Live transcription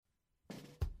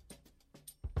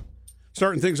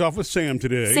Starting things off with Sam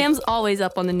today. Sam's always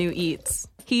up on the new eats.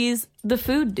 He's the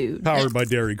food dude. Powered by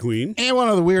Dairy Queen. And one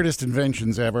of the weirdest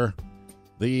inventions ever,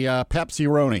 the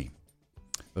Pepsi-roni.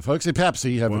 The folks at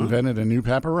Pepsi have invented a new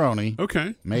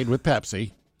pepperoni made with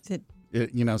Pepsi.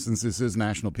 Since this is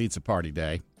National Pizza Party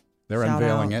Day, they're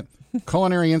unveiling it.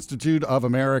 Culinary Institute of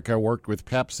America worked with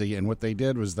Pepsi, and what they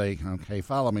did was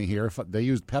follow me here. They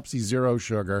used Pepsi Zero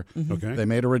Sugar. Mm-hmm. Okay. They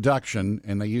made a reduction,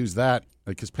 and they used that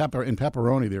because in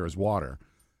pepperoni there is water.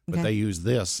 But they use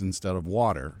this instead of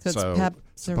water. So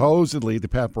supposedly the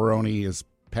pepperoni is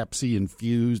Pepsi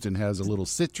infused and has a little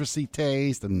citrusy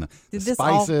taste and Did the this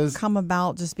spices. all come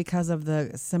about just because of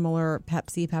the similar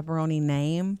Pepsi pepperoni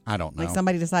name? I don't know. Like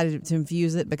somebody decided to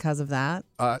infuse it because of that?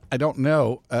 I don't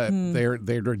know. They're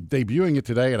debuting it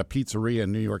today at a pizzeria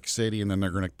in New York City, and then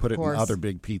they're going to put it in other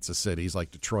big pizza cities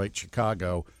like Detroit,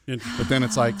 Chicago. But then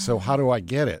it's like, so how do I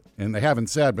get it? And they haven't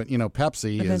said, but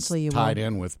Pepsi Eventually is tied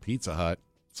in with Pizza Hut,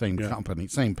 same company,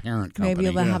 same parent company.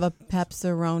 Maybe you'll have a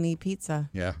Pepsi-roni pizza.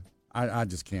 Yeah. I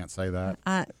just can't say that.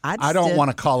 I don't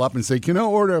want to call up and say, can I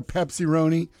order a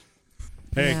Pepsi-roni?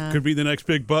 Hey, could be the next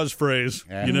big buzz phrase.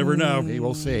 Yeah. You never know.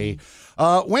 We'll see.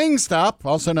 Wingstop,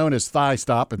 also known as Thigh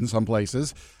Stop in some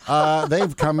places,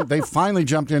 they've finally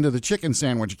jumped into the chicken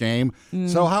sandwich game.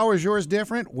 So how is yours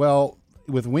different? Well,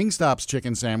 with Wingstop's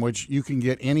chicken sandwich, you can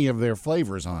get any of their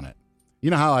flavors on it. You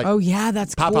know how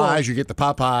that's Popeyes, cool. you get the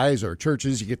Popeyes, or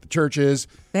Churches, you get the Churches.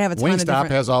 They have a ton of Wingstop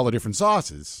different... has all the different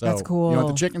sauces. So That's cool. You want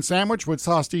the chicken sandwich? What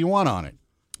sauce do you want on it?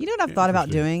 You know what I've thought about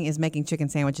doing is making chicken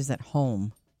sandwiches at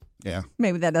home. Yeah.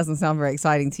 Maybe that doesn't sound very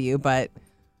exciting to you, but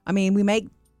I mean,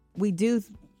 we do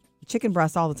chicken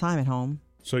breasts all the time at home.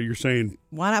 So you're saying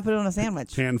why not put it on a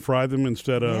sandwich? Pan fry them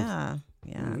instead of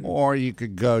Yeah. Or you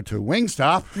could go to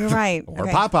Wingstop. You're right. Or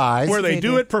Popeyes. where they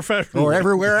do it professionally. Or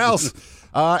everywhere else.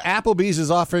 Applebee's is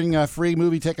offering free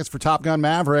movie tickets for Top Gun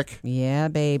Maverick. Yeah,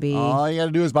 baby. All you got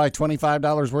to do is buy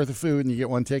 $25 worth of food and you get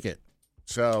one ticket.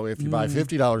 So if you buy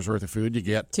 $50 worth of food, you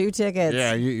get 2 tickets.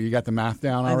 Yeah, you got the math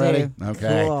down already? I do.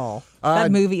 Okay. Cool.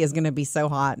 That movie is going to be so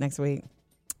hot next week.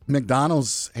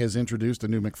 McDonald's has introduced a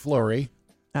new McFlurry.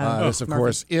 This, of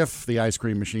course, if the ice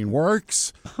cream machine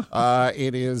works.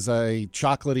 It is a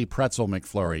chocolatey pretzel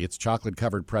McFlurry. It's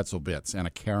chocolate-covered pretzel bits and a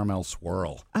caramel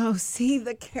swirl. Oh, see,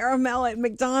 the caramel at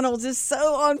McDonald's is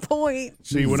so on point.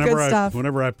 See,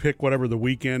 whenever I pick whatever the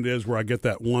weekend is where I get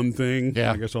that one thing,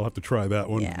 I guess I'll have to try that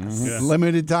one. Yes. Yeah.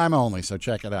 Limited time only, so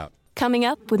check it out. Coming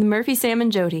up with Murphy, Sam, and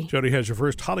Jody. Jody has your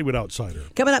first Hollywood Outsider.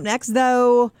 Coming up next,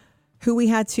 though, who we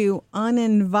had to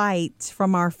uninvite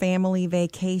from our family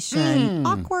vacation.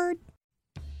 Awkward.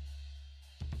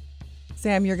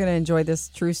 Sam, you're going to enjoy this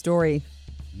true story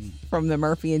from the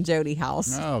Murphy and Jody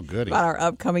house. Oh, goody. About our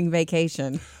upcoming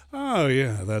vacation. Oh,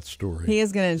 yeah, that story. He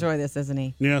is going to enjoy this, isn't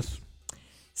he? Yes.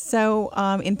 So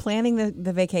in planning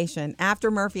the vacation,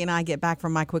 after Murphy and I get back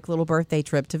from my quick little birthday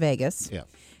trip to Vegas,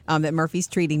 that Murphy's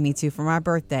treating me to for my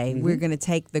birthday, we're going to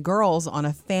take the girls on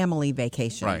a family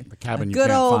vacation. Right, the cabin you good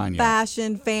can't find yet.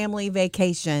 old-fashioned family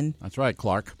vacation. That's right,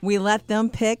 Clark. We let them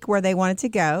pick where they wanted to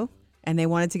go, and they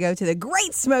wanted to go to the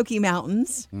Great Smoky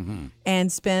Mountains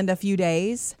and spend a few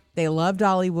days. They love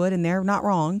Dollywood, and they're not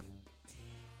wrong.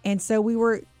 And so we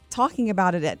were talking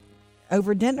about it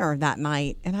over dinner that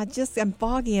night, and I just am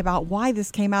foggy about why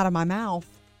this came out of my mouth.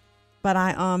 But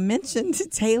I mentioned to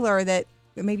Taylor that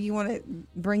maybe you want to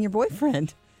bring your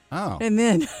boyfriend. Oh. And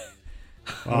then...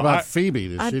 What about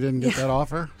Phoebe? She didn't get that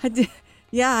offer? I did.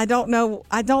 Yeah, I don't know.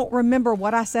 I don't remember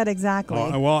what I said exactly.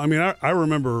 Well, I mean, I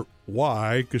remember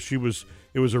why, because it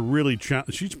was a really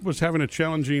she was having a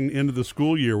challenging end of the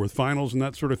school year with finals and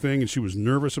that sort of thing, and she was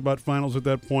nervous about finals at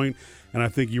that point, and I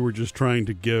think you were just trying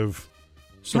to give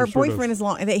her boyfriend is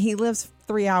long. He lives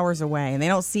 3 hours away, and they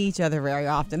don't see each other very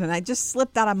often. And I just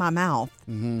slipped out of my mouth.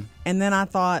 And then I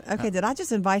thought, okay, did I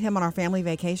just invite him on our family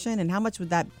vacation? And how much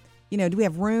would that, do we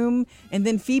have room? And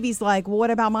then Phoebe's like, well, what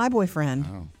about my boyfriend?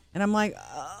 Oh. And I'm like,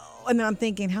 oh. And then I'm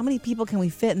thinking, how many people can we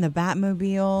fit in the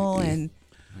Batmobile? And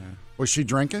was she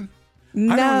drinking?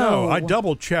 No. I don't know. I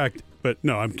double checked, but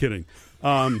no, I'm kidding.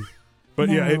 But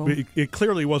no. Yeah, it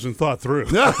clearly wasn't thought through.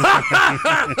 But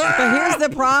here's the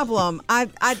problem. I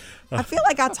feel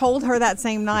like I told her that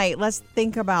same night, let's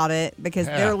think about it, because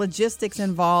there are logistics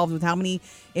involved with how many,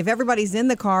 if everybody's in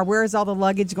the car, where is all the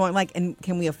luggage going? Like, and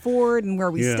can we afford, and where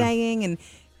are we staying? And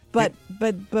but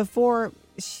before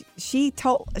she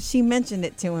mentioned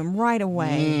it to him right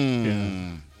away.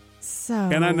 Yeah. So,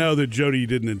 and I know that Jody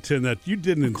didn't intend that. You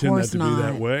didn't intend that to be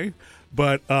that way.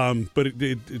 But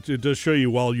it does show you,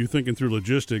 while you're thinking through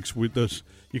logistics with this,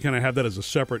 you kind of have that as a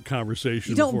separate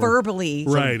conversation. You don't verbally.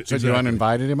 Right. So you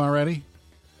uninvited him already?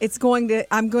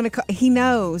 He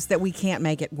knows that we can't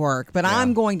make it work, but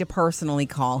I'm going to personally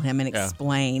call him and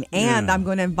explain. And I'm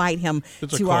going to invite him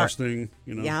it's to a cost thing,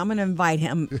 you know. Yeah, I'm going to invite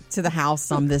him to the house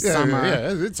this summer.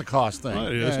 Yeah, it's a cost thing. Well,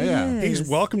 it is. Yeah. He's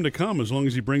welcome to come as long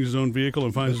as he brings his own vehicle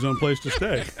and finds his own place to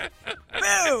stay.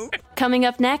 Coming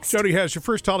up next, Jody has your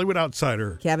first Hollywood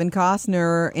Outsider. Kevin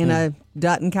Costner in a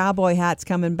Dutton cowboy hat's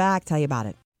coming back. Tell you about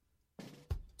it.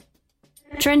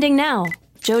 trending now.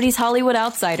 Jody's Hollywood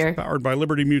Outsider. Powered by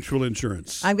Liberty Mutual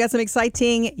Insurance. I've got some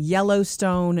exciting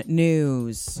Yellowstone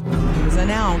news. It was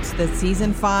announced that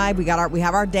season 5, we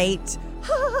have our date.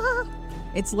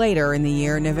 It's later in the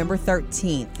year, November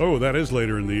 13th. Oh, that is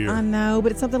later in the year. I know,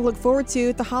 but it's something to look forward to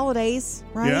at the holidays,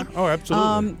 right? Yeah, oh,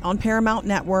 absolutely. On Paramount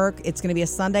Network. It's going to be a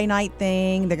Sunday night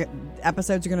thing. The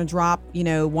episodes are going to drop,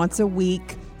 once a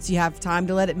week, so you have time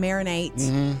to let it marinate.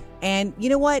 Mm-hmm. And you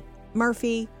know what,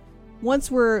 Murphy?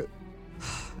 Once we're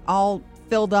all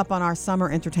filled up on our summer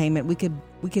entertainment, we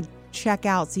could check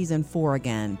out season 4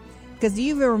 again. Because do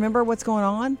you even remember what's going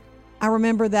on? I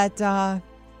remember that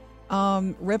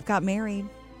Rip got married.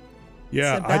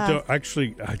 Yeah, I don't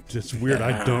actually. It's weird.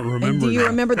 I don't remember. And do you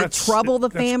remember the trouble the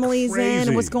family's crazy. in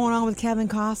and what's going on with Kevin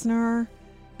Costner?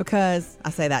 Because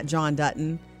I say that John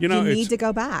Dutton, you need to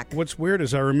go back. What's weird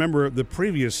is I remember the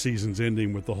previous season's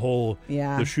ending with the whole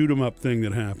the shoot 'em up thing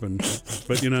that happened.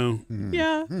 But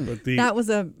but that was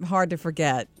a hard to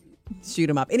forget. Shoot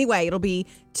 'em up. Anyway, it'll be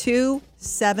 2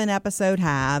 7-episode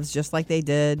halves, just like they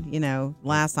did,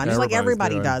 last time, just like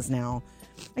everybody does now.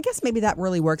 I guess maybe that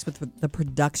really works with the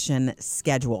production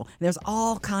schedule. There's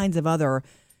all kinds of other,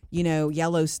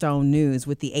 Yellowstone news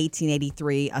with the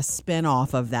 1883, a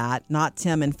spinoff of that. Not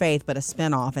Tim and Faith, but a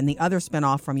spinoff. And the other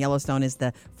spinoff from Yellowstone is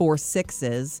the 4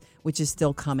 Sixes, which is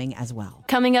still coming as well.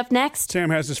 Coming up next. Sam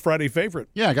has his Friday favorite.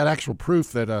 Yeah, I got actual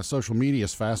proof that social media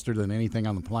is faster than anything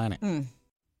on the planet.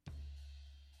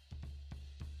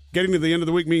 Getting to the end of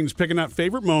the week means picking out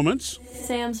favorite moments.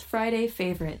 Sam's Friday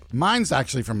favorite. Mine's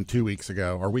actually from 2 weeks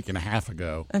ago, or a week and a half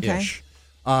ago-ish.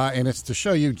 Okay. And it's to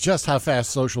show you just how fast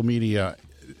social media,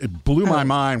 it blew my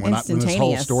mind when this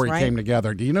whole story came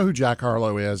together. Do you know who Jack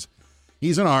Harlow is?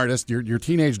 He's an artist. Your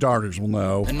teenage daughters will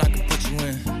know. And I can put you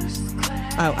in.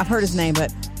 Oh, I've heard his name,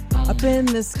 but Up in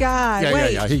the Sky.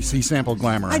 Yeah. He sampled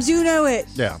Glamorous. I do know it.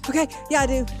 Yeah. Okay. Yeah, I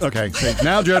do. Okay. So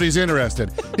now Jody's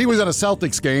interested. He was at a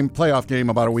Celtics game, playoff game,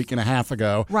 about a week and a half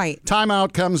ago. Right.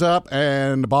 Timeout comes up,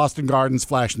 and the Boston Garden's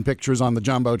flashing pictures on the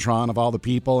Jumbotron of all the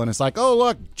people, and it's like, oh,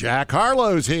 look, Jack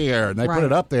Harlow's here. And they put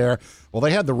it up there. Well,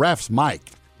 they had the refs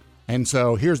mic'd. And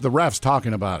so here's the refs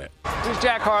talking about it. Who's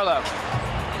Jack Harlow?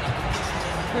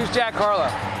 Who's Jack Harlow?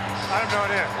 I have no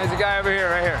idea. There's a guy over here,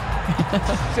 right here.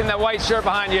 He's in that white shirt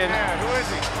behind you. Yeah, who is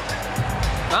he?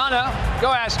 I don't know.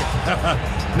 Go ask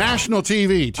him. National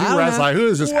TV. Two refs like, who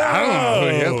is this? I don't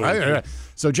know who he is.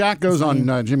 So Jack goes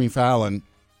on Jimmy Fallon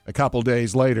a couple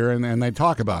days later, and they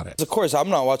talk about it. Of course, I'm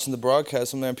not watching the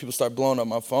broadcast. I'm there and people start blowing up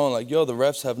my phone like, yo, the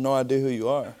refs have no idea who you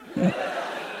are.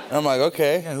 And I'm like,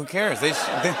 okay. Yeah, who cares? They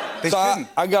so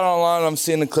I got online, I'm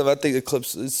seeing the clip. I think the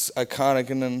clip's it's iconic.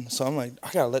 And then so I'm like, I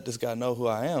got to let this guy know who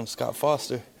I am, Scott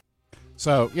Foster.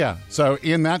 So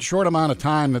in that short amount of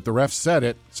time that the refs said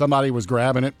it, somebody was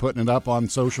grabbing it, putting it up on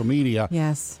social media.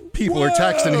 Yes. People are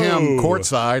texting him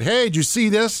courtside, hey, did you see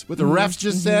this? What the refs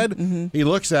just said? He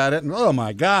looks at it and, oh,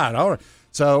 my God. All right.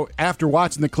 So after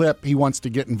watching the clip, he wants to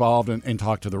get involved and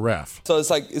talk to the ref. So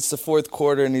it's the fourth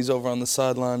quarter, and he's over on the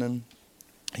sideline, and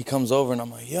he comes over, and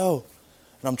I'm like, yo.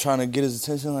 And I'm trying to get his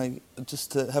attention, like,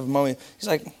 just to have a moment. He's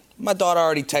like, my daughter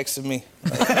already texted me.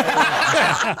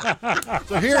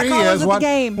 So here he is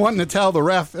wanting to tell the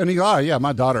ref, and he goes, oh, yeah,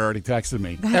 my daughter already texted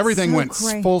me. Everything went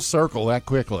full circle that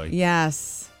quickly.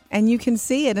 Yes. And you can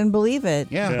see it and believe it.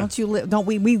 Yeah. Don't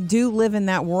we do live in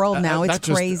that world now. It's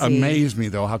crazy. That just amazed me,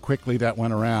 though, how quickly that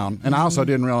went around. And I also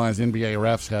didn't realize NBA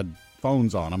refs had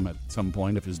phones on him at some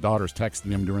point if his daughter's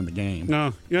texting him during the game.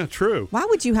 No, yeah, true. Why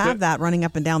would you have that running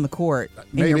up and down the court?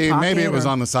 Maybe it was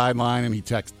on the sideline and he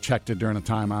checked it during a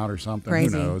timeout or something.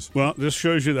 Crazy. Who knows? Well, this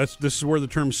shows you this is where the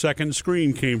term second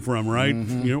screen came from, right?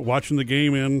 Watching the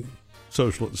game and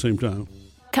social at the same time.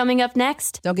 Coming up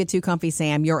next. Don't get too comfy,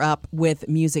 Sam. You're up with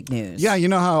music news. Yeah, you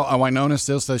know how Wynonna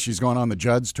still says she's going on the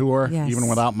Judds tour, even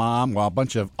without Mom? Well, a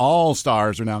bunch of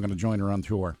all-stars are now going to join her on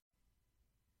tour.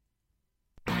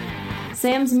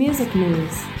 Sam's music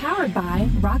news. Powered by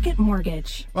Rocket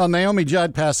Mortgage. Well, Naomi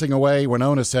Judd passing away,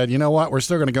 Wynonna said, you know what, we're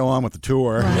still going to go on with the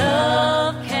tour.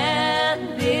 Love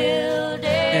can build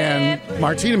And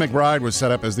Martina McBride was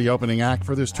set up as the opening act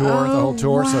for this tour, the whole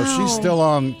tour. Wow. So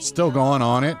she's still going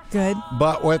on it. Good.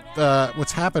 But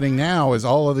what's happening now is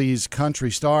all of these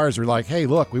country stars are like, hey,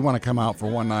 look, we want to come out for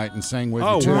one night and sing with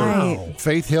you too. Right.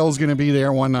 Faith Hill's going to be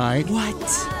there one night. What?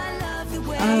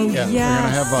 Oh, Yeah, yes. they're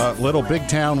going to have a Little Big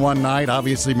Town one night.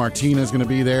 Obviously, Martina's going to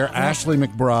be there. Ashley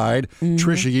McBride.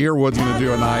 Trisha Yearwood's going to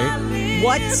do a night.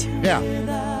 What? Yeah.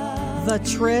 The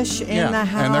Trish in the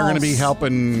house. And they're going to be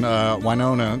helping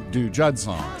Winona do Judd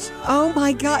songs. Oh,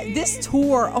 my God. This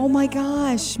tour. Oh, my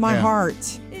gosh. My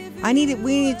heart. We need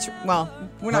well,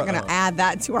 we're not going to add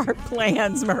that to our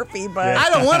plans, Murphy, but. I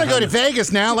don't want to go to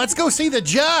Vegas now. Let's go see the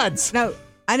Judds. No,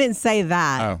 I didn't say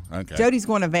that. Oh, okay. Jody's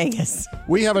going to Vegas.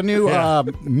 We have a new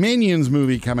Minions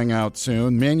movie coming out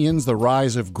soon. Minions: The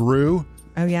Rise of Gru.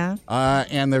 Oh, yeah?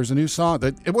 And there's a new song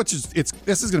this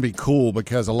is going to be cool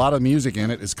because a lot of music in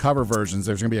it is cover versions.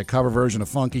 There's going to be a cover version of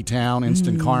Funky Town,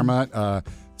 Instant Karma,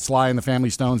 Sly and the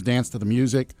Family Stones, Dance to the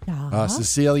Music.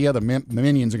 Cecilia, the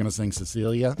Minions are going to sing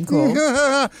Cecilia. Cool.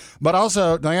 But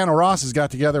also, Diana Ross has got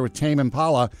together with Tame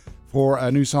Impala for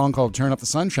a new song called Turn Up the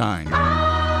Sunshine.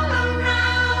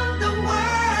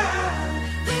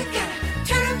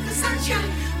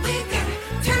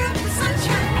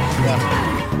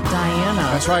 Diana.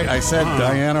 That's right. I said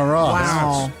Diana Ross.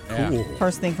 Wow. Cool.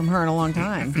 First thing from her in a long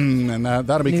time. And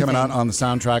that'll be coming out on the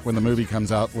soundtrack when the movie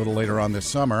comes out a little later on this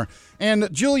summer.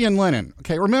 And Julian Lennon.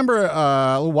 Okay, remember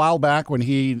a little while back when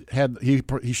he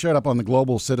showed up on the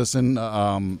Global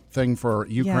Citizen thing for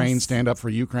Ukraine, Stand Up for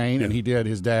Ukraine, and he did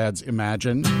his dad's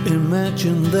Imagine.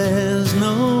 Imagine there's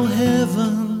no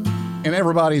heaven. And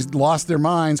everybody's lost their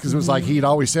minds because it was like he'd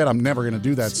always said, I'm never going to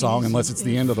do that song unless it's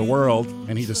the end of the world.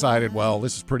 And he decided, well,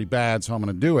 this is pretty bad, so I'm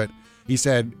going to do it. He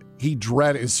said he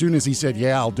dreaded, as soon as he said,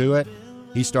 yeah, I'll do it,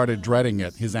 he started dreading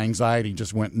it. His anxiety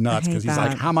just went nuts because he's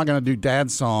like, how am I going to do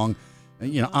Dad's song?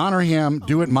 Honor him,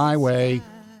 do it my way,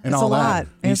 and all that.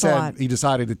 He said he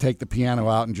decided to take the piano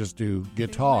out and just do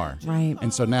guitar. Right.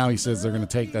 And so now he says they're going to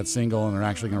take that single and they're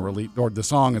actually going to release, or the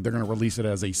song, and they're going to release it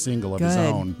as a single of his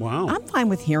own. Wow. I'm fine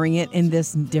with hearing it in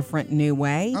this different new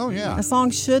way. Oh, yeah. A song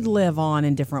should live on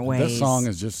in different ways. This song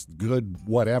is just good,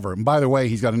 whatever. And by the way,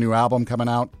 he's got a new album coming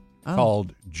out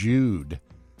called Jude.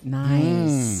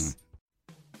 Nice.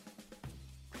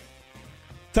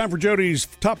 Time for Jody's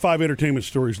top 5 entertainment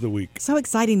stories of the week. So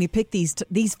exciting you picked these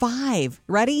 5.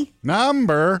 Ready?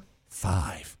 Number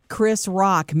 5. Chris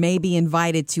Rock may be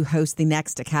invited to host the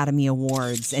next Academy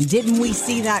Awards. And didn't we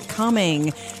see that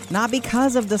coming? Not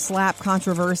because of the slap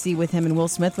controversy with him and Will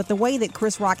Smith, but the way that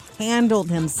Chris Rock handled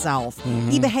himself.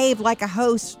 He behaved like a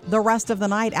host the rest of the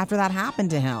night after that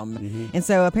happened to him. And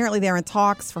so apparently they're in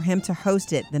talks for him to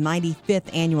host it, the 95th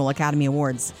Annual Academy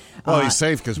Awards. Well, he's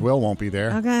safe because Will won't be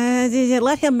there. Okay,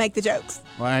 let him make the jokes.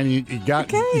 Well, and you got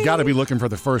to be looking for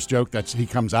the first joke that he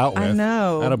comes out with. I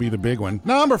know. That'll be the big one.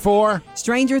 Number 4.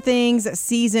 Stranger Things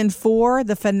Season 4,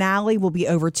 the finale will be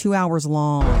over 2 hours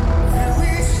long.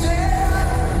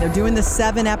 They're doing the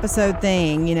 7-episode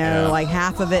thing, like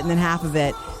half of it and then half of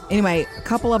it. Anyway, a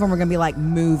couple of them are going to be like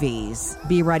movies.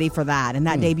 Be ready for that. And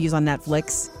that debuts on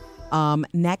Netflix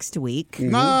next week.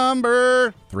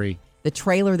 Number 3. The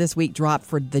trailer this week dropped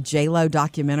for the J-Lo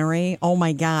documentary. Oh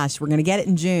my gosh, we're going to get it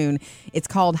in June. It's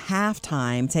called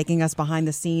Halftime, taking us behind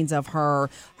the scenes of her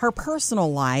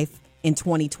personal life in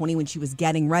 2020 when she was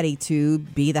getting ready to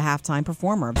be the halftime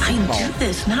performer of the Super Bowl. I do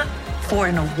this not for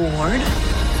an award.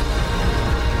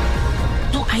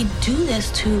 No, I do this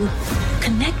to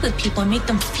connect with people and make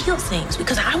them feel things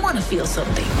because I want to feel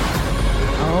something.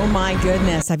 Oh my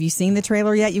goodness. Have you seen the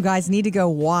trailer yet? You guys need to go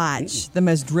watch the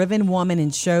most driven woman in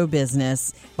show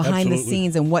business behind the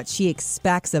scenes and what she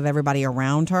expects of everybody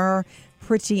around her.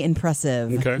 Pretty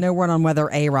impressive. Okay. No word on whether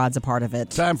A-Rod's a part of it.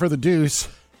 Time for the deuce.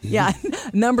 Yeah.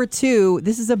 Number 2,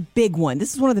 this is a big one.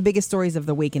 This is one of the biggest stories of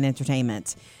the week in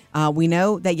entertainment. We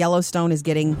know that Yellowstone is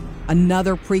getting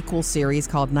another prequel series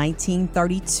called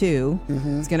 1932.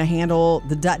 It's going to handle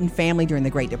the Dutton family during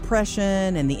the Great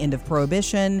Depression and the end of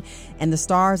Prohibition. And the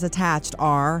stars attached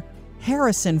are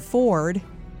Harrison Ford,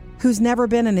 who's never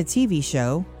been in a TV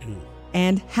show,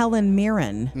 and Helen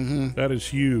Mirren. That is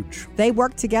huge. They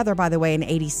worked together, by the way, in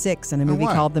 86 in a movie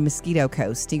called The Mosquito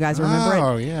Coast. Do you guys remember it?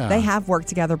 Oh, yeah. They have worked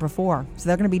together before. So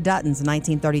they're going to be Duttons in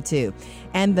 1932.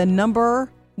 And the number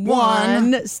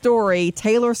 1 story,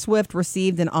 Taylor Swift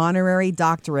received an honorary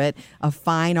doctorate of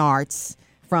fine arts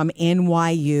from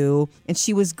NYU. And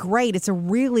she was great. It's a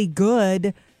really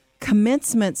good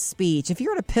commencement speech. If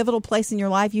you're at a pivotal place in your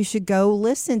life, you should go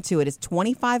listen to it. It's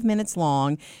 25 minutes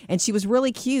long, and she was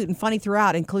really cute and funny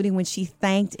throughout, including when she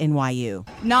thanked NYU.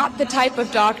 Not the type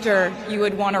of doctor you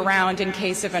would want around in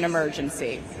case of an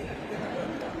emergency.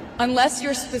 Unless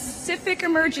your specific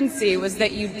emergency was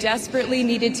that you desperately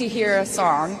needed to hear a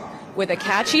song with a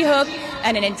catchy hook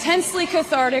and an intensely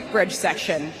cathartic bridge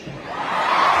section.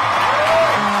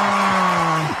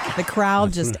 The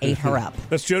crowd just ate her up.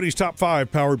 That's Jody's Top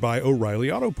 5, powered by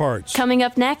O'Reilly Auto Parts. Coming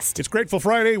up next. It's Grateful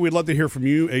Friday. We'd love to hear from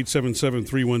you.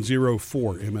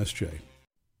 877-310-4MSJ.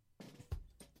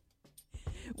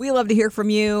 We love to hear from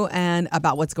you and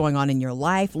about what's going on in your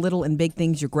life, little and big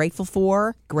things you're grateful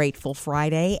for. Grateful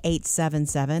Friday,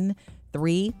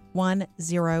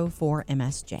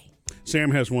 877-310-4MSJ.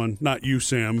 Sam has one. Not you,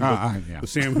 Sam, but the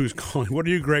Sam who's calling. What are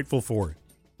you grateful for?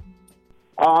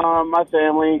 My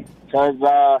family, because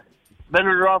it's been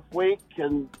a rough week,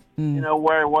 and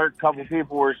where I work, a couple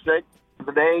people were sick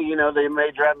today. They may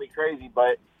drive me crazy,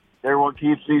 but they're what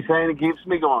keeps me sane and keeps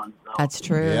me going. So. That's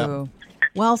true. Yep.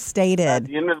 Well stated. At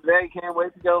the end of the day, can't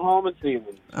wait to go home and see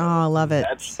them. Oh, I love it.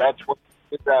 That's what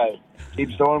it does.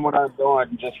 Keeps doing what I'm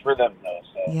doing just for them, though.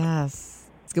 So. Yes.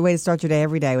 It's a good way to start your day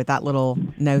every day with that little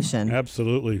notion.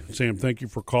 Absolutely. Sam, thank you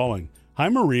for calling. Hi,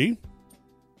 Marie.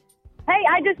 Hey,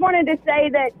 I just wanted to say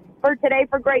that for today,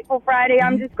 for Grateful Friday,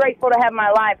 I'm just grateful to have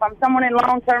my life. I'm someone in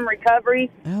long-term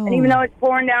recovery, and even though it's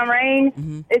pouring down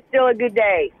rain, it's still a good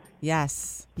day.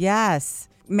 Yes. Yes.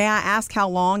 May I ask how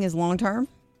long is long-term?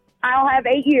 I'll have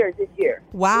 8 years this year.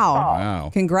 Wow.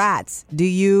 Congrats. Do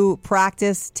you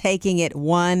practice taking it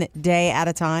one day at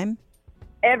a time?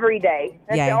 Every day.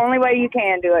 That's the only way you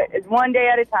can do it, is one day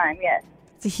at a time, yes.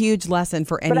 It's a huge lesson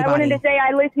for anybody. But I wanted to say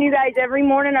I listen to you guys every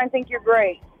morning. I think you're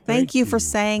great. Thank you for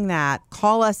saying that.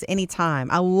 Call us anytime.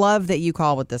 I love that you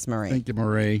call with this, Marie. Thank you,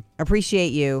 Marie.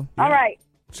 Appreciate you. All right.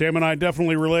 Sam and I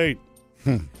definitely relate.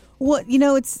 Well,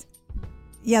 it's,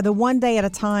 the one day at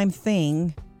a time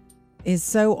thing is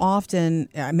so often,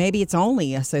 maybe it's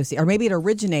only associated, or maybe it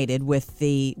originated with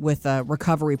a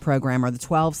recovery program or the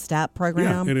 12-step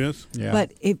program. Yeah, it is. Yeah.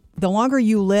 But the longer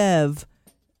you live,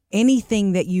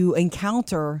 anything that you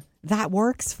encounter, that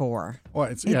works for. Well,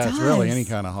 it's really any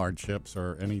kind of hardships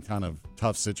or any kind of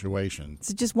tough situation.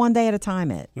 It's just one day at a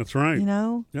time. That's right.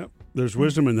 Yep. There's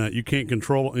wisdom in that. You can't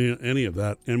control any of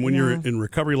that. And when you're in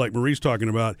recovery, like Marie's talking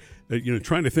about,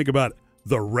 trying to think about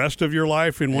the rest of your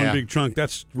life in one big chunk,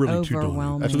 that's really too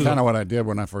daunting. That's kind of what I did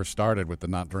when I first started with the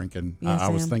not drinking. I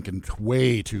was thinking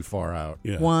way too far out.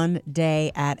 Yeah. One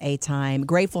day at a time.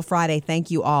 Grateful Friday.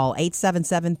 Thank you all.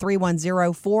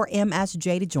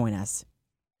 877-310-4MSJ to join us.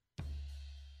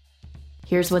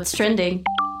 Here's what's trending.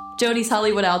 Jody's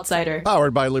Hollywood Outsider.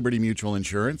 Powered by Liberty Mutual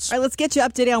Insurance. All right, let's get you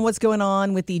updated on what's going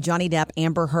on with the Johnny Depp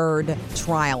Amber Heard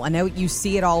trial. I know you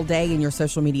see it all day in your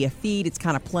social media feed. It's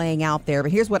kind of playing out there.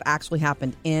 But here's what actually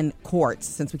happened in court,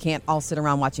 since we can't all sit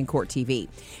around watching court TV.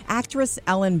 Actress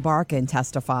Ellen Barkin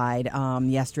testified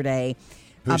yesterday.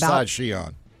 Whose side is she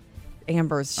on?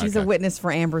 Amber's. She's a witness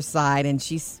for Amber's side, and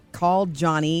she's called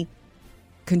Johnny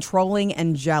controlling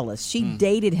and jealous. She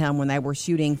dated him when they were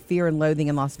shooting Fear and Loathing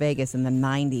in Las Vegas in the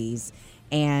 90s,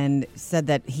 and said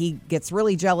that he gets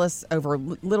really jealous over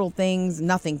little things,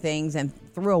 nothing things, and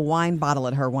threw a wine bottle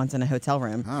at her once in a hotel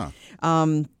room.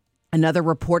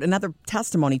 Another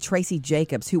testimony, Tracy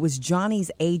Jacobs, who was Johnny's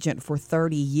agent for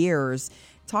 30 years,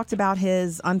 talked about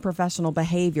his unprofessional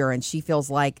behavior, and she feels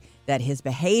like that his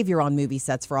behavior on movie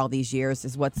sets for all these years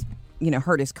is what's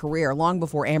hurt his career long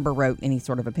before Amber wrote any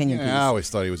sort of opinion piece. I always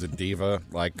thought he was a diva,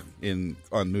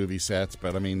 on movie sets,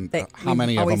 but I mean, how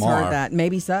many of them are? Always heard that.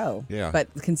 Maybe so. Yeah. But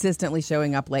consistently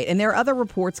showing up late. And there are other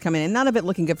reports coming in, none of it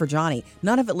looking good for Johnny,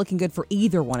 none of it looking good for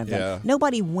either one of them. Yeah.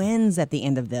 Nobody wins at the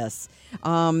end of this.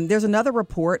 There's another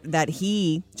report that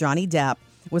Johnny Depp,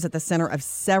 was at the center of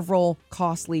several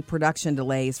costly production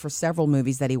delays for several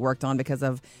movies that he worked on because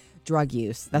of drug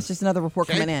use. That's just another report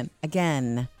coming in.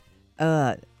 Again,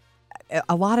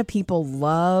 a lot of people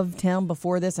loved him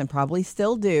before this and probably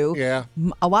still do. Yeah.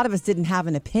 A lot of us didn't have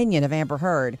an opinion of Amber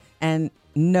Heard, and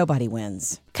nobody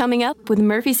wins. Coming up with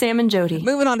Murphy, Sam, and Jody.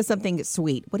 Moving on to something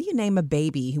sweet. What do you name a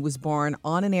baby who was born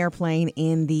on an airplane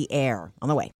in the air? On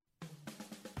the way.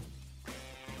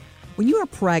 When you are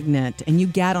pregnant and you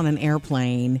get on an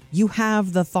airplane, you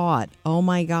have the thought, oh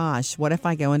my gosh, what if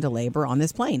I go into labor on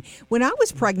this plane? When I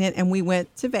was pregnant and we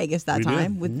went to Vegas that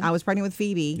time, I was pregnant with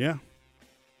Phoebe. Yeah.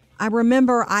 I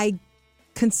remember I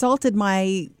consulted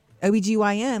my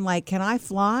OBGYN, like, can I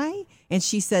fly? And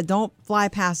she said, don't fly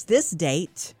past this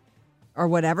date or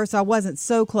whatever. So I wasn't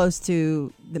so close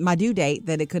to my due date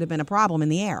that it could have been a problem in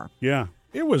the air. Yeah.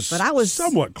 It was,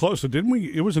 somewhat close, didn't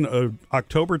we? It was an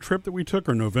October trip that we took,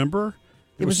 or November?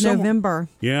 It was November.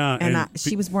 Yeah. And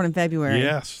she was born in February.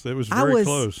 Yes, it was very close.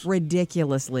 I was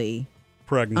ridiculously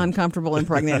pregnant, uncomfortable and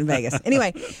pregnant in Vegas.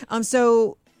 Anyway,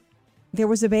 so there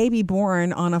was a baby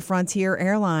born on a Frontier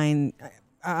airline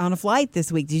on a flight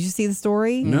this week. Did you see the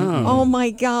story? No. Oh my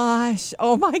gosh.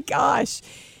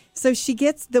 So she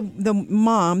gets the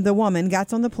woman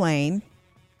gets on the plane,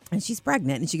 and she's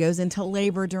pregnant, and she goes into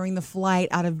labor during the flight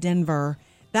out of Denver.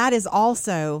 That is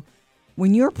also,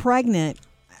 when you're pregnant,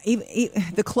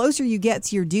 the closer you get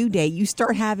to your due date, you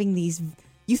start having these.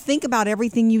 You think about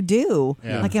everything you do.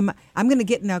 Yeah. Like, I'm going to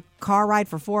get in a car ride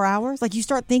for 4 hours. Like, you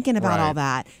start thinking about all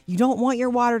that. You don't want your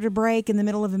water to break in the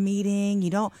middle of a meeting.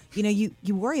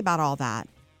 You worry about all that.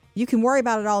 You can worry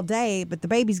about it all day, but the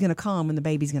baby's going to come when the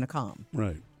baby's going to come.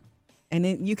 Right. And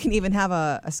then you can even have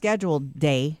a scheduled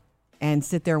day and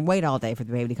sit there and wait all day for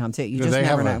the baby to come too. You Do just they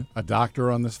never have know. a doctor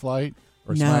on this flight?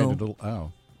 Or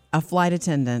No. A flight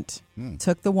attendant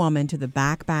took the woman to the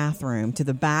back bathroom, to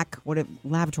the back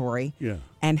lavatory,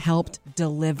 and helped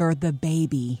deliver the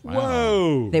baby. Wow.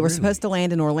 Whoa! They were supposed to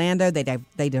land in Orlando.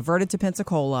 They diverted to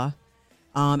Pensacola,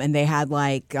 and they had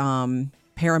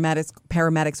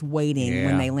paramedics waiting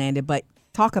when they landed. But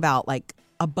talk about like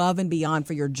above and beyond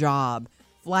for your job.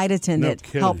 Flight attendant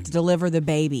helped deliver the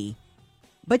baby.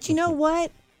 But you know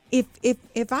what?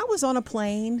 If I was on a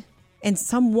plane and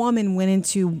some woman went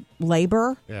into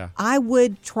labor, I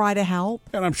would try to help.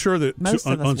 And I'm sure that on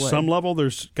some level,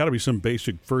 there's got to be some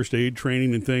basic first aid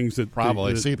training and things that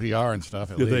probably CPR and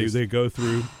stuff. At least they go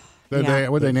through.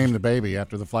 Would they name the baby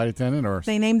after the flight attendant, or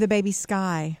they named the baby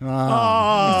Sky?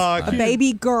 A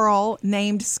baby girl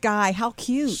named Sky. How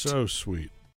cute! So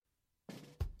sweet.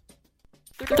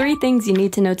 3 things you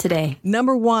need to know today.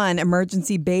 Number 1,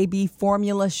 emergency baby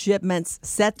formula shipments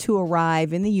set to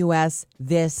arrive in the U.S.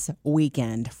 this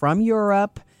weekend from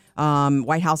Europe.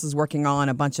 White House is working on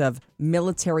a bunch of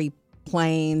military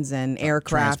planes and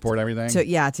aircraft. Transport everything?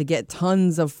 To get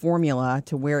tons of formula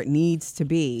to where it needs to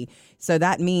be. So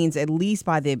that means at least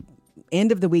by the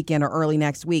end of the weekend or early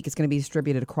next week, it's going to be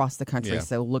distributed across the country. Yeah.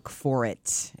 So look for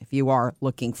it if you are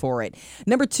looking for it.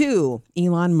 Number 2,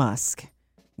 Elon Musk.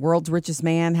 World's richest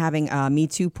man having a Me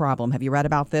Too problem. Have you read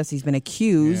about this? He's been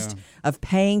accused of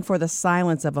paying for the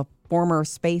silence of a former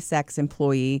SpaceX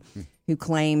employee who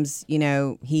claims,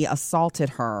 he assaulted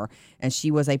her, and she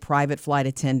was a private flight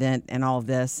attendant and all of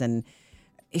this. And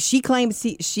she claims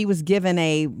she was given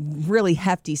a really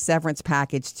hefty severance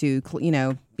package to,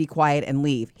 be quiet and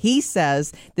leave. He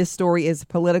says this story is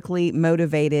politically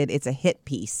motivated. It's a hit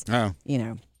piece. Oh.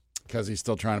 Because he's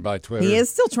still trying to buy Twitter. He is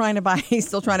still trying to buy. He's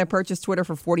still trying to purchase Twitter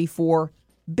for $44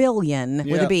 billion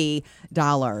with a B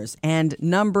dollars. And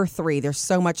number 3, there's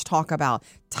so much talk about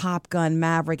Top Gun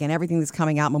Maverick and everything that's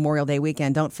coming out Memorial Day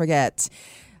weekend. Don't forget,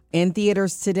 in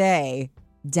theaters today,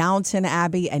 Downton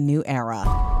Abbey: A New Era.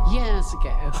 Years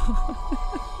ago,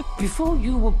 before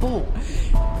you were born.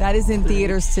 That is in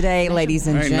theaters today, ladies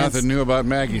and gents. Ain't nothing new about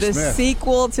Maggie Smith. The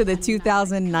sequel to the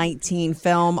 2019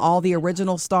 film. All the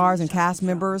original stars and cast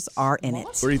members are in it.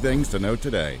 3 things to know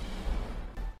today.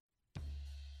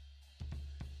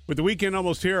 With the weekend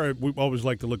almost here, we always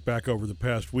like to look back over the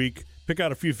past week, pick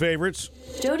out a few favorites.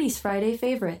 Jody's Friday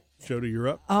favorite. Jody, you're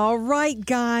up. All right,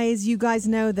 guys. You guys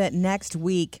know that next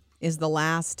week is the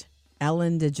last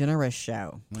Ellen DeGeneres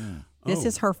show. This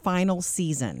is her final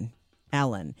season,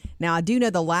 Ellen. Now, I do know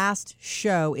the last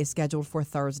show is scheduled for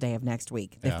Thursday of next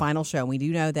week, the final show. We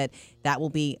do know that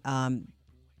will be,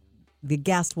 the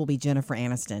guest will be Jennifer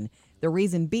Aniston. The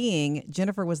reason being,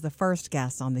 Jennifer was the first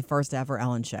guest on the first ever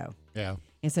Ellen show. Yeah.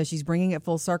 And so she's bringing it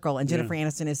full circle. And Jennifer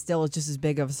Aniston is still just as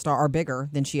big of a star, or bigger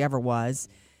than she ever was.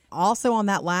 Also on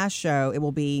that last show, it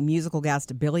will be musical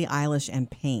guest Billie Eilish and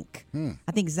Pink.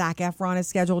 I think Zac Efron is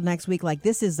scheduled next week. Like,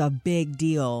 this is a big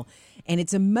deal, and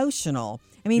it's emotional.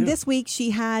 I mean, this week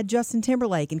she had Justin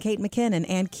Timberlake and Kate McKinnon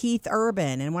and Keith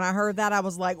Urban. And when I heard that, I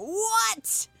was like,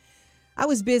 what? I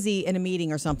was busy in a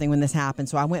meeting or something when this happened,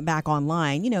 so I went back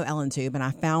online, EllenTube, and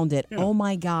I found it. Oh,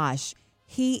 my gosh.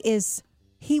 He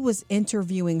was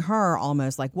interviewing her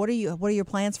almost like, what are your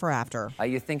plans for after? Are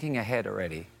you thinking ahead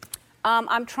already?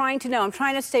 I'm trying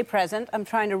to stay present. I'm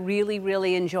trying to really,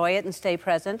 really enjoy it and stay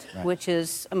present, which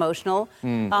is emotional.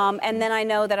 And then I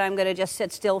know that I'm going to just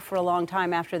sit still for a long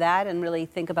time after that and really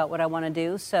think about what I want to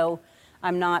do. So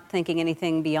I'm not thinking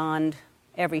anything beyond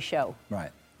every show. Right.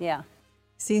 Yeah.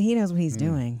 See, he knows what he's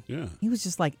doing. Yeah. He was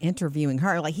just like interviewing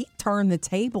her. Like, he turned the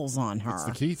tables on her. It's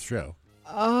the Keith show.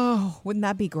 Oh, wouldn't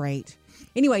that be great?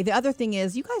 Anyway, the other thing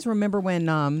is, you guys remember when,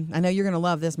 I know you're going to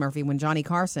love this, Murphy, when Johnny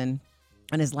Carson,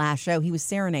 on his last show, he was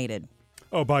serenaded.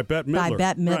 Oh, by Bette Midler. By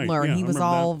Bette Midler. Right. And he was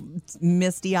all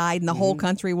misty-eyed, and the whole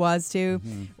country was, too.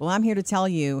 Well, I'm here to tell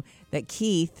you that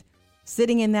Keith,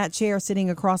 sitting in that chair, sitting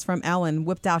across from Ellen,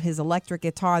 whipped out his electric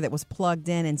guitar that was plugged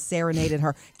in and serenaded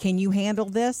her. Can you handle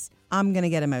this? I'm going to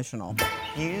get emotional.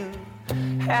 You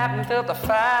hadn't felt the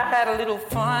fire, had a little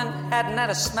fun, hadn't had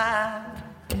a smile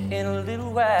in a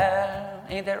little while.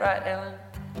 Ain't that right, Ellen?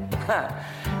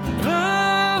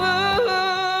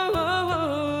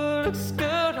 Blue looks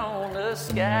good on the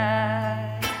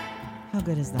sky. How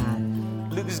good is that?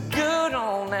 Looks good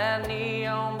on that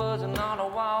neon buzzing on the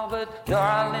wall, but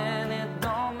darling, it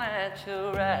don't match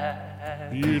your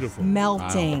eyes. Beautiful.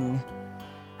 Melting.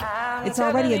 Wow. It's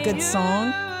already a good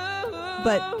song,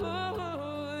 but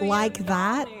like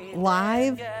that,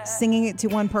 live, singing it to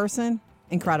one person,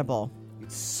 incredible.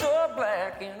 It's so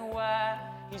black and white,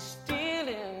 he's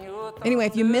stealing your thoughts. Anyway,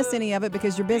 if you missed any of it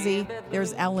because you're busy,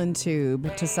 there's Ellen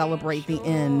Tube to celebrate the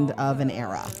end of an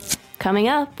era. Coming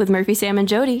up with Murphy, Sam, and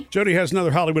Jody. Jody has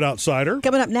another Hollywood Outsider.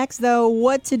 Coming up next, though,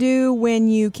 what to do when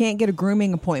you can't get a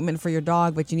grooming appointment for your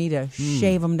dog, but you need to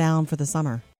shave them down for the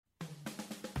summer.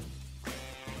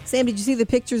 Sam, did you see the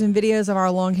pictures and videos of our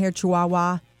long-haired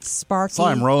Chihuahua, Sparky? Saw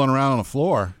him rolling around on the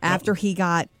floor. After he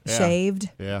got shaved?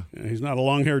 Yeah. He's not a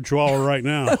long-haired Chihuahua right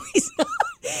now. No, he's not.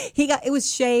 It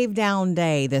was shave down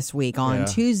day this week on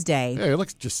Tuesday. Yeah,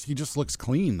 he just looks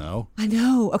clean though. I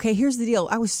know. Okay, here's the deal.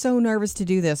 I was so nervous to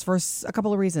do this for a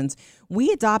couple of reasons.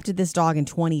 We adopted this dog in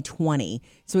 2020.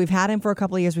 So we've had him for a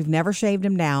couple of years. We've never shaved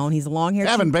him down. He's a long-haired.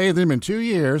 Haven't bathed him in 2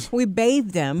 years. We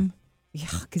bathed him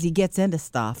because he gets into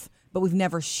stuff. But we've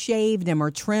never shaved him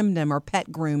or trimmed him or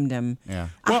pet groomed him. Yeah.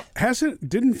 Well,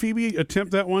 didn't Phoebe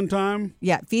attempt that one time?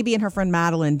 Yeah, Phoebe and her friend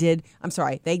Madeline did. I'm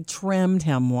sorry, they trimmed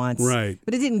him once. Right.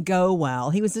 But it didn't go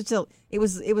well. He was it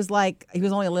was like he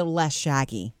was only a little less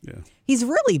shaggy. Yeah. He's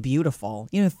really beautiful.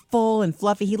 Full and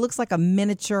fluffy. He looks like a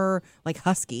miniature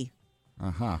husky.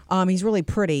 Uh-huh. He's really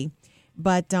pretty.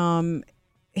 But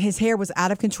his hair was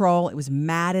out of control. It was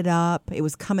matted up. It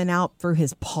was coming out through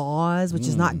his paws, which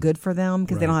is not good for them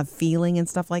because they don't have feeling and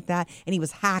stuff like that. And he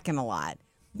was hacking a lot.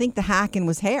 I think the hacking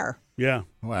was hair. Yeah.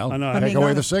 Well, I know. Take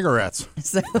away the cigarettes.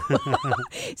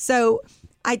 So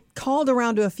I called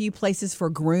around to a few places for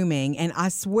grooming, and I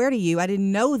swear to you, I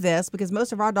didn't know this because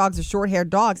most of our dogs are short-haired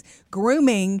dogs.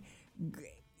 Grooming,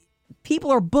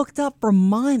 people are booked up for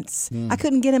months. I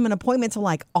couldn't get him an appointment till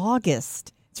like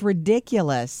August. It's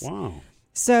ridiculous. Wow.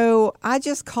 So I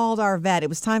just called our vet. It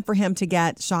was time for him to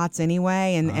get shots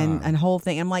anyway and whole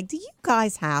thing. I'm like, do you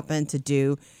guys happen to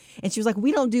do? And she was like,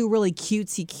 we don't do really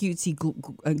cutesy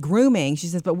grooming. She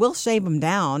says, but we'll shave him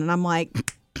down. And I'm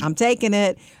like, I'm taking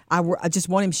it. I just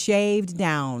want him shaved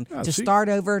down to start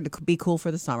over to be cool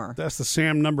for the summer. That's the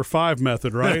Sam number 5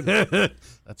 method, right?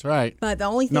 That's right. But the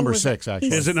only thing number 6,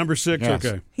 actually. Is it number 6? Yes.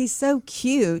 Okay. He's so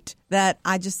cute that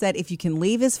I just said, if you can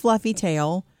leave his fluffy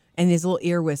tail and his little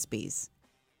ear wispies.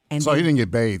 And so he didn't get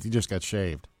bathed. He just got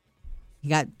shaved. He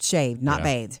got shaved, not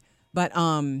bathed. But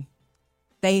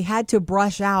they had to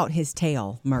brush out his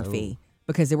tail, Murphy,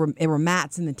 because there were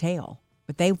mats in the tail.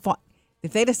 But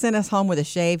if they'd have sent us home with a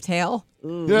shaved tail,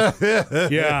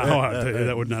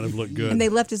 that would not have looked good. And they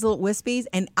left his little wispies.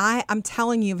 And I'm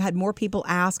telling you, I've had more people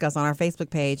ask us on our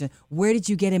Facebook page, where did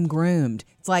you get him groomed?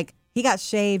 It's like he got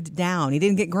shaved down. He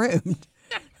didn't get groomed.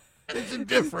 There's a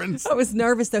difference. I was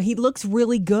nervous, though. He looks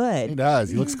really good. He does.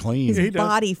 He looks clean. His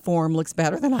body form looks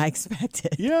better than I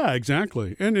expected. Yeah,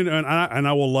 exactly. And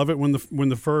I will love it when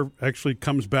the fur actually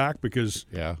comes back because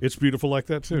it's beautiful like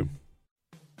that, too.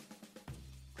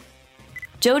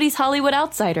 Jody's Hollywood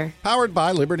Outsider. Powered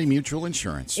by Liberty Mutual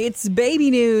Insurance. It's baby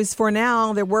news for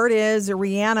now. The word is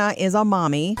Rihanna is a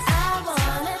mommy.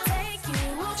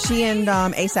 She and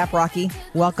A$AP Rocky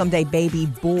welcomed a baby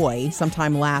boy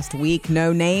sometime last week.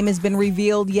 No name has been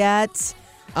revealed yet.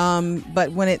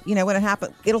 But when it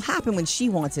happens, it'll happen when she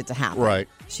wants it to happen. Right.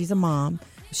 She's a mom.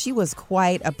 She was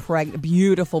quite a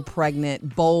beautiful,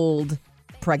 pregnant, bold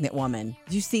pregnant woman.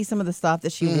 Did you see some of the stuff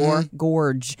that she wore?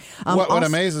 Gorge. What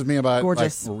amazes me about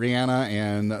Rihanna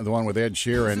and the one with Ed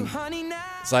Sheeran,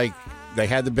 it's like they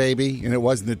had the baby and it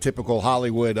wasn't the typical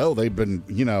Hollywood, they've been,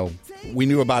 we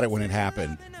knew about it when it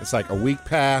happened. It's like a week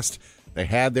passed. They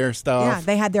had their stuff. Yeah,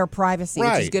 they had their privacy,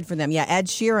 which is good for them. Yeah, Ed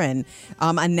Sheeran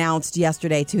announced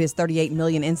yesterday to his 38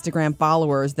 million Instagram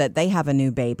followers that they have a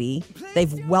new baby.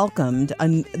 They've welcomed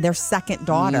their second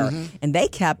daughter, and they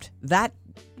kept that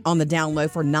on the down low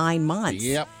for 9 months.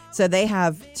 Yep. So they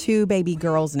have 2 baby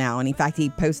girls now. And in fact, he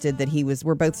posted that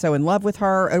we're both so in love with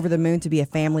her, over the moon to be a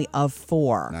family of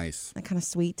 4. Nice. That kind of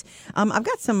sweet. I've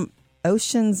got some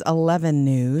Ocean's 11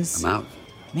 news. I'm out.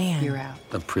 Man. You're out.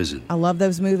 Of prison. I love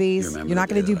those movies. You're not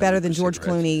going to do better than George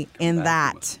Clooney in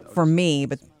that for me.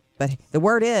 But the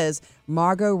word is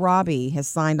Margot Robbie has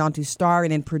signed on to star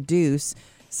in and produce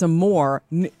some more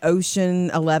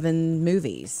Ocean 11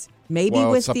 movies. Maybe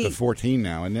well, with it's up to 14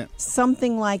 now, isn't it?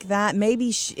 Something like that.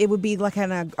 Maybe it would be like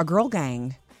a girl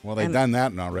gang. Well, they've done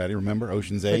that already. Remember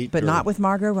Ocean's 8? But not with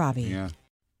Margot Robbie. Yeah.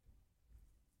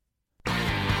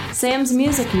 Sam's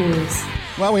Music News.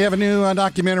 Well, we have a new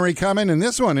documentary coming, and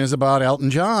this one is about Elton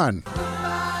John.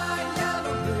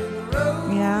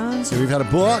 Yeah. So we've had a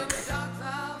book.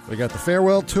 We got the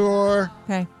farewell tour.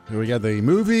 Okay. We got the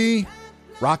movie,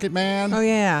 Rocket Man. Oh,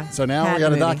 yeah. So now we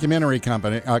got a documentary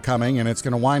coming, and it's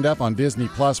going to wind up on Disney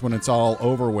Plus when it's all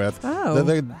over with. Oh.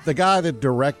 The guy that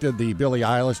directed the Billie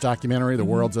Eilish documentary, The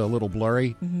World's a Little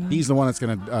Blurry, he's the one that's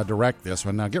going to direct this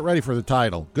one. Now get ready for the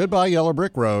title. Goodbye Yellow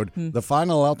Brick Road, the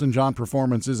final Elton John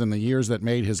performances in the years that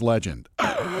made his legend.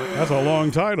 That's a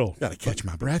long title. Got to catch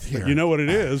my breath here. You know what it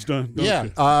is, don't yeah,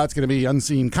 you? It's going to be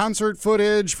unseen concert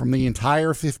footage from the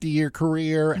entire 50-year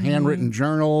career, handwritten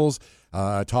journals,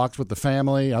 talks with the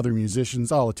family, other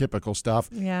musicians, all the typical stuff.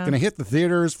 Yeah. Going to hit the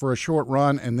theaters for a short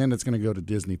run, and then it's going to go to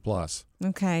Disney Plus.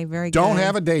 Okay, very good. Don't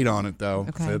have a date on it, though.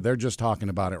 Okay. So they're just talking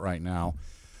about it right now.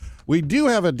 We do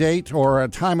have a date or a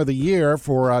time of the year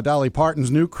for Dolly Parton's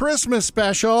new Christmas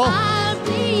special. I'll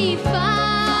be fine.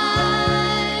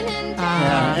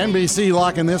 Yeah, NBC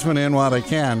locking this one in while they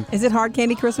can. Is it Hard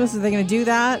Candy Christmas? Are they going to do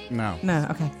that? No. No,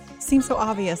 okay. Seems so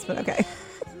obvious, but okay.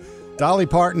 Dolly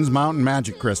Parton's Mountain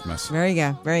Magic Christmas. Very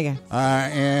good, very good.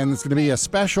 And it's going to be a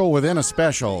special within a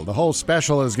special. The whole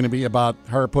special is going to be about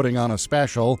her putting on a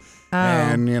special. Oh.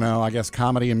 And, I guess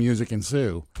comedy and music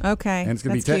ensue. Okay. And it's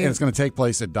going to it's going to take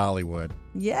place at Dollywood.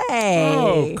 Yay.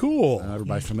 Oh, cool.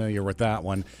 Everybody familiar with that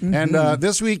one. And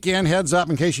this weekend, heads up,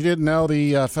 in case you didn't know,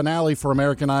 the finale for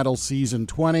American Idol Season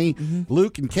 20.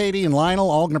 Luke and Katie and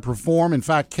Lionel all going to perform. In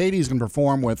fact, Katie's going to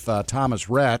perform with Thomas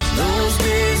Rhett. Those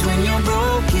days when you're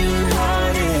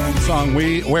broken-hearted. The song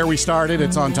Where We Started,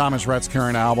 it's on Thomas Rhett's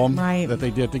current album that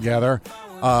they did together.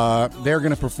 They're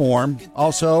going to perform.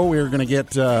 Also, we're going to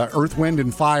get Earth, Wind,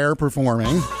 and Fire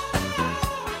performing.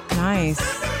 Nice.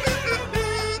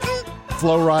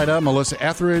 Flo Rida, Melissa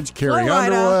Etheridge, Carrie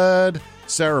Underwood,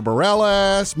 Sarah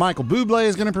Bareilles, Michael Bublé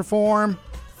is going to perform.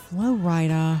 Flo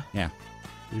Rida. Yeah.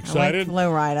 You excited? I like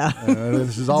Flo Rida.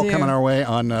 This is all coming our way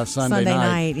on Sunday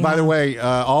night. Yeah. By the way,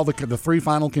 all the three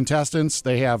final contestants,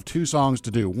 they have two songs to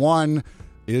do. One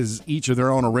is each of their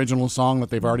own original song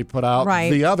that they've already put out. Right.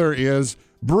 The other is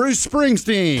Bruce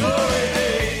Springsteen.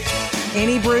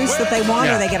 Any Bruce that they want,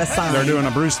 or they get assigned? They're doing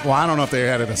a Bruce. Well, I don't know if they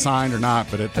had it assigned or not,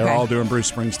 but they're all doing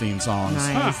Bruce Springsteen songs.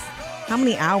 Nice. How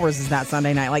many hours is that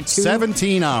Sunday night? Like 2?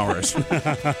 17 hours. I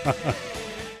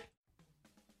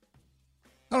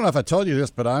don't know if I told you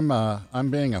this, but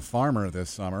I'm being a farmer this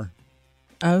summer.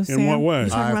 Oh, Sam? In what way?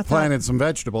 I've planted some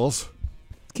vegetables.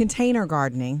 Container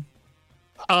gardening.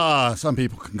 Some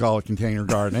people can call it container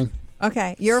gardening.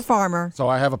 Okay, you're a farmer. So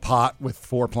I have a pot with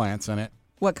 4 plants in it.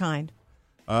 What kind?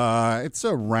 It's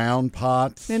a round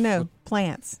pot. No,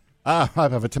 plants. I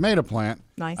have a tomato plant.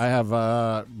 Nice. I have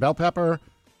bell pepper,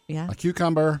 a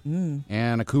cucumber,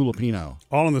 and a culipino.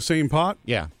 All in the same pot?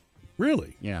 Yeah.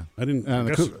 Really? Yeah. I didn't. And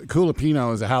the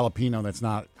culipino is a jalapeno that's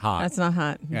not hot. That's not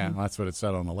hot. Yeah, that's what it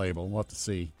said on the label. We'll have to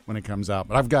see when it comes out.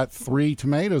 But I've got 3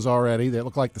 tomatoes already. They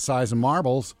look like the size of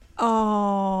marbles.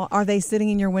 Oh, are they sitting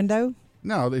in your window?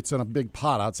 No, it's in a big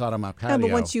pot outside of my patio. No,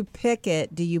 but once you pick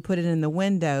it, do you put it in the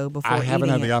window before I haven't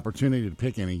had eating the it? opportunity to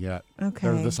pick any yet. Okay.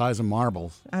 They're the size of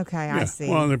marbles. Okay, I see.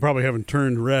 Well, they probably haven't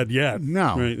turned red yet.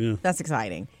 No. Right, yeah. That's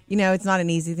exciting. It's not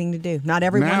an easy thing to do. Not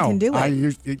everyone can do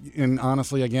it. And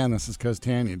honestly, again, this is because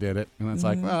Tanya did it. And it's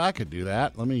like, well, I could do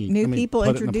that. New people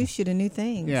introduce you to new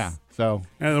things. Yeah. So.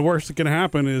 And the worst that can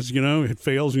happen is, it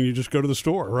fails and you just go to the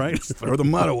store, right? Throw the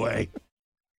mud away.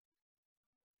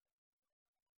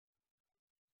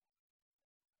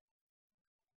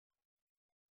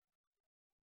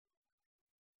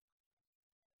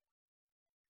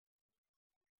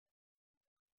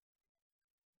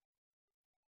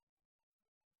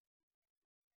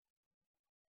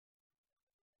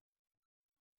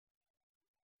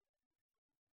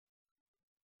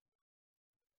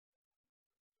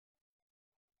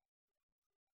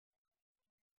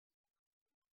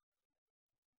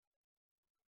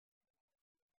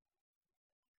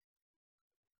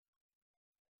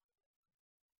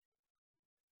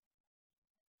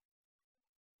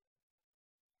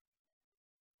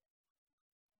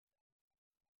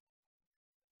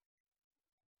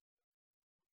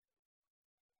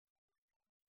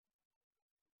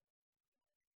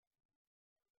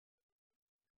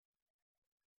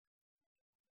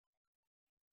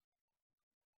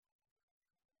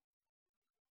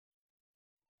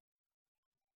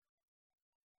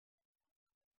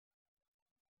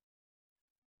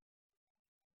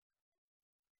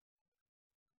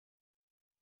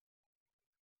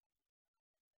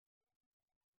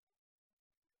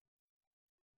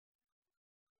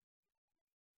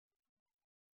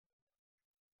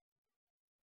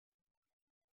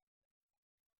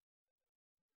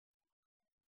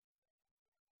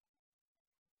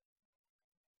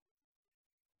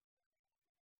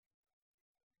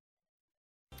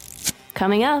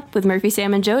 Coming up with Murphy,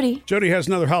 Sam, and Jody. Jody has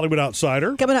another Hollywood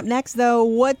Outsider. Coming up next, though,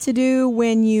 what to do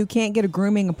when you can't get a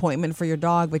grooming appointment for your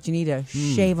dog, but you need to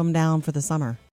shave them down for the summer.